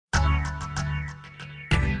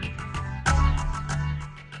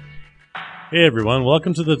Hey everyone,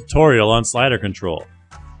 welcome to the tutorial on slider control.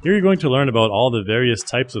 Here you're going to learn about all the various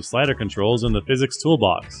types of slider controls in the Physics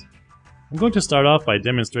Toolbox. I'm going to start off by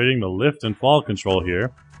demonstrating the lift and fall control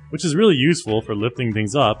here, which is really useful for lifting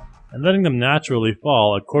things up and letting them naturally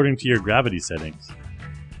fall according to your gravity settings.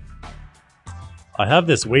 I have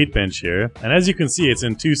this weight bench here, and as you can see it's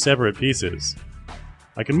in two separate pieces.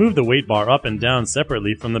 I can move the weight bar up and down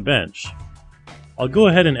separately from the bench. I'll go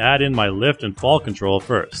ahead and add in my lift and fall control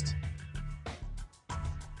first.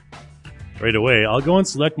 Right away, I'll go and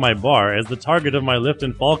select my bar as the target of my lift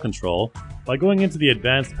and fall control by going into the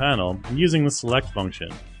advanced panel and using the select function.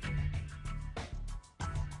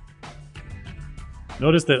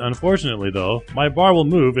 Notice that unfortunately though, my bar will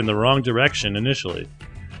move in the wrong direction initially.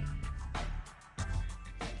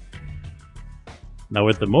 Now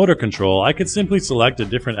with the motor control, I could simply select a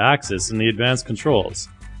different axis in the advanced controls.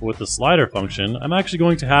 But with the slider function, I'm actually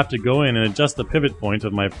going to have to go in and adjust the pivot point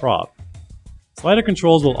of my prop. Slider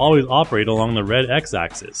controls will always operate along the red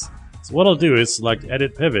x-axis, so what I'll do is select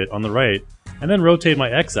Edit Pivot on the right, and then rotate my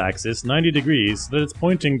x-axis 90 degrees so that it's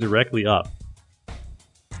pointing directly up.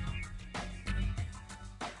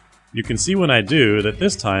 You can see when I do that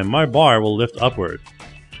this time my bar will lift upward.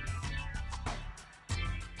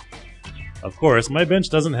 Of course, my bench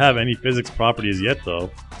doesn't have any physics properties yet though,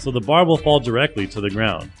 so the bar will fall directly to the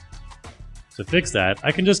ground. To fix that,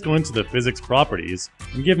 I can just go into the physics properties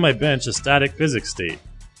and give my bench a static physics state,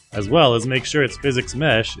 as well as make sure its physics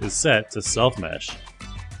mesh is set to self mesh.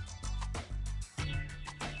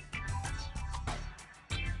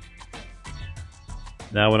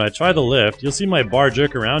 Now when I try the lift, you'll see my bar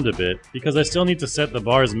jerk around a bit because I still need to set the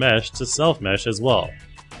bar's mesh to self mesh as well.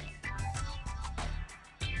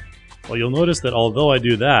 Well, you'll notice that although I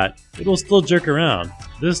do that, it will still jerk around,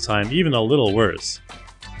 this time even a little worse.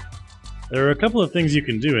 There are a couple of things you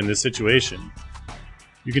can do in this situation.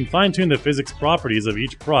 You can fine-tune the physics properties of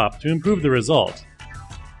each prop to improve the result.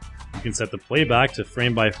 You can set the playback to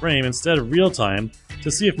frame by frame instead of real time to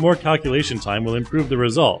see if more calculation time will improve the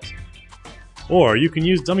result. Or you can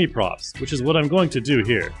use dummy props, which is what I'm going to do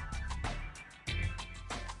here.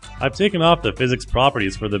 I've taken off the physics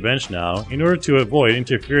properties for the bench now in order to avoid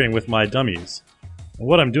interfering with my dummies. And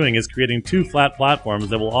what I'm doing is creating two flat platforms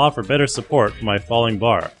that will offer better support for my falling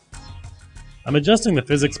bar. I'm adjusting the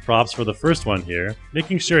physics props for the first one here,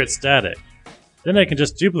 making sure it's static. Then I can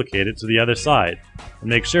just duplicate it to the other side, and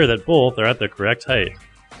make sure that both are at the correct height.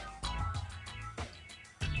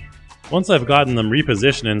 Once I've gotten them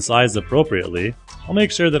repositioned and sized appropriately, I'll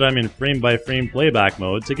make sure that I'm in frame-by-frame playback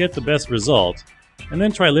mode to get the best result, and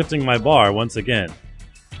then try lifting my bar once again.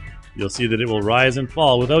 You'll see that it will rise and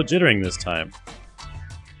fall without jittering this time.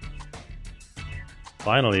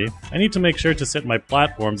 Finally, I need to make sure to set my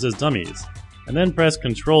platforms as dummies, and then press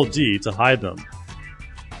Ctrl D to hide them.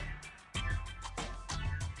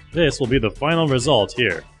 This will be the final result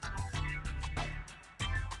here.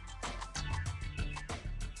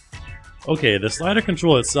 Okay, the slider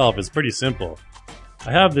control itself is pretty simple.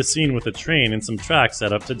 I have this scene with a train and some tracks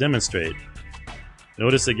set up to demonstrate.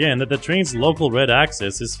 Notice again that the train's local red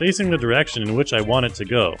axis is facing the direction in which I want it to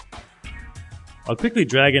go. I'll quickly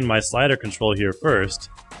drag in my slider control here first,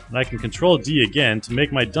 and I can Ctrl D again to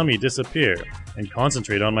make my dummy disappear and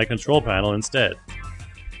concentrate on my control panel instead.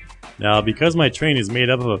 Now, because my train is made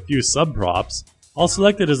up of a few sub-props, I'll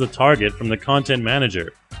select it as a target from the Content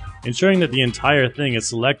Manager, ensuring that the entire thing is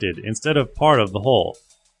selected instead of part of the whole.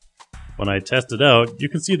 When I test it out, you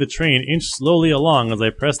can see the train inch slowly along as I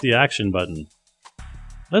press the action button.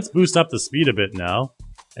 Let's boost up the speed a bit now,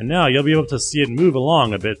 and now you'll be able to see it move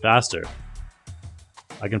along a bit faster.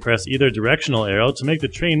 I can press either directional arrow to make the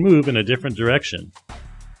train move in a different direction.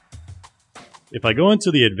 If I go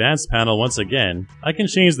into the advanced panel once again, I can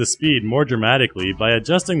change the speed more dramatically by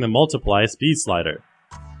adjusting the multiply speed slider.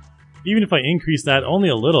 Even if I increase that only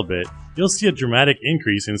a little bit, you'll see a dramatic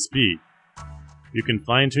increase in speed. You can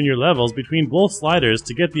fine-tune your levels between both sliders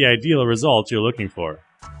to get the ideal result you're looking for.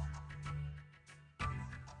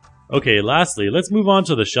 Okay, lastly, let's move on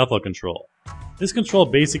to the shuffle control. This control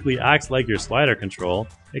basically acts like your slider control,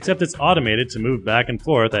 except it's automated to move back and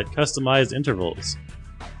forth at customized intervals.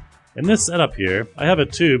 In this setup here, I have a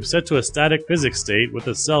tube set to a static physics state with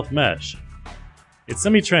a self-mesh. It's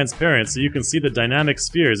semi-transparent so you can see the dynamic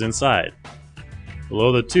spheres inside.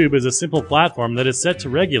 Below the tube is a simple platform that is set to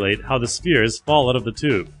regulate how the spheres fall out of the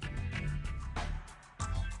tube.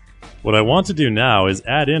 What I want to do now is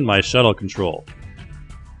add in my shuttle control.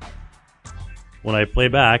 When I play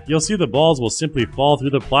back, you'll see the balls will simply fall through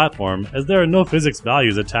the platform as there are no physics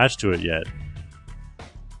values attached to it yet.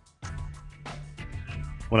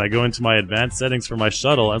 When I go into my advanced settings for my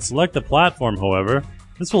shuttle and select the platform, however,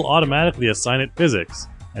 This will automatically assign it physics,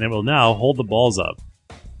 and it will now hold the balls up.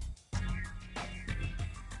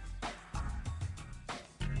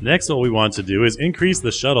 Next, what we want to do is increase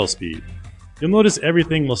the shuttle speed. You'll notice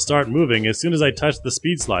everything will start moving as soon as I touch the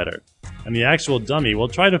speed slider, and the actual dummy will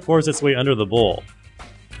try to force its way under the bowl.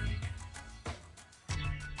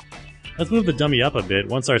 Let's move the dummy up a bit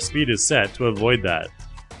once our speed is set to avoid that.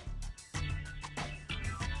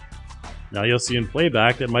 Now you'll see in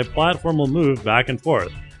playback that my platform will move back and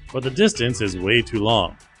forth, but the distance is way too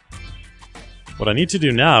long. What I need to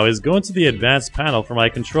do now is go into the advanced panel for my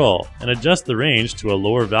control and adjust the range to a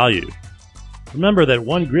lower value. Remember that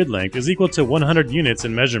one grid length is equal to 100 units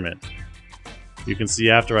in measurement. You can see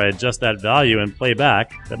after I adjust that value and play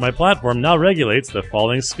back that my platform now regulates the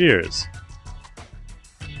falling spheres.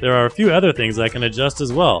 There are a few other things I can adjust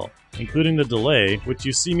as well, including the delay, which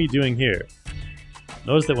you see me doing here.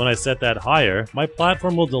 Notice that when I set that higher, my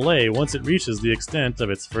platform will delay once it reaches the extent of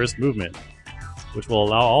its first movement, which will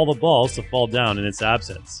allow all the balls to fall down in its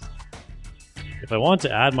absence. If I want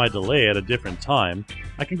to add my delay at a different time,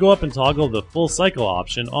 I can go up and toggle the full cycle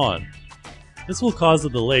option on. This will cause the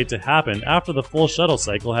delay to happen after the full shuttle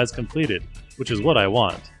cycle has completed, which is what I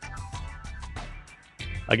want.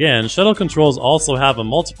 Again, shuttle controls also have a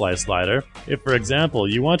multiply slider if, for example,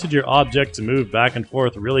 you wanted your object to move back and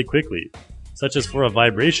forth really quickly, such as for a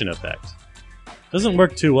vibration effect. Doesn't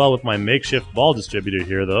work too well with my makeshift ball distributor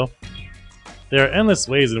here though. There are endless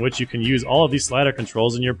ways in which you can use all of these slider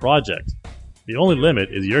controls in your project. The only limit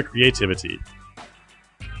is your creativity.